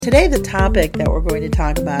Today, the topic that we're going to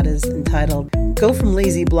talk about is entitled, Go from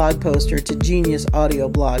Lazy Blog Poster to Genius Audio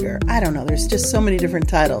Blogger. I don't know, there's just so many different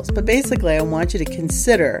titles, but basically I want you to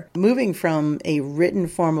consider moving from a written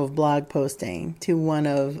form of blog posting to one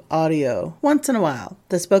of audio once in a while.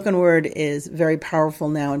 The spoken word is very powerful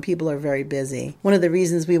now and people are very busy. One of the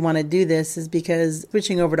reasons we want to do this is because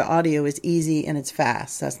switching over to audio is easy and it's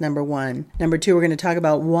fast. That's number one. Number two, we're going to talk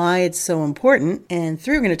about why it's so important. And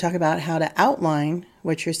three, we're going to talk about how to outline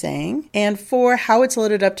what you're saying, and 4, how it's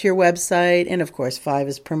loaded up to your website, and of course 5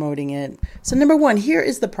 is promoting it. So number 1, here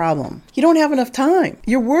is the problem. You don't have enough time.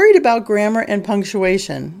 You're worried about grammar and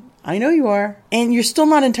punctuation. I know you are. And you're still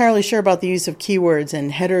not entirely sure about the use of keywords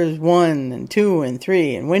and headers 1 and 2 and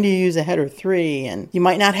 3, and when do you use a header 3, and you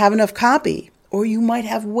might not have enough copy, or you might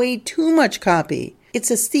have way too much copy. It's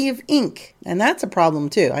a sea of ink, and that's a problem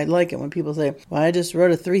too. I like it when people say, well, I just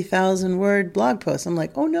wrote a 3,000 word blog post. I'm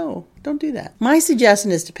like, oh no, don't do that. My suggestion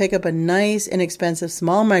is to pick up a nice, inexpensive,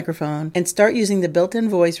 small microphone and start using the built-in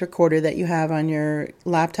voice recorder that you have on your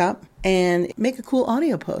laptop and make a cool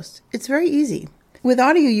audio post. It's very easy. With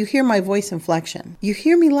audio, you hear my voice inflection. You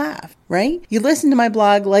hear me laugh, right? You listen to my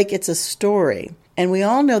blog like it's a story. And we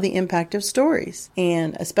all know the impact of stories,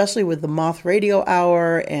 and especially with the Moth Radio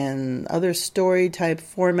Hour and other story type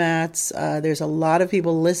formats, there's a lot of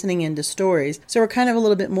people listening into stories. So we're kind of a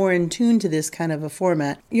little bit more in tune to this kind of a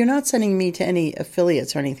format. You're not sending me to any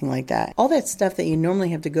affiliates or anything like that. All that stuff that you normally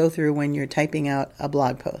have to go through when you're typing out a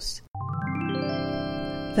blog post.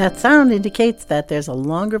 That sound indicates that there's a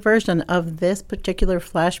longer version of this particular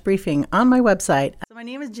flash briefing on my website. So my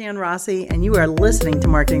name is Jan Rossi, and you are listening to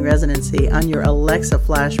Marketing Residency on your Alexa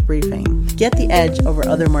Flash Briefing. Get the edge over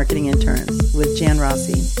other marketing interns with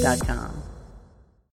janrossi.com.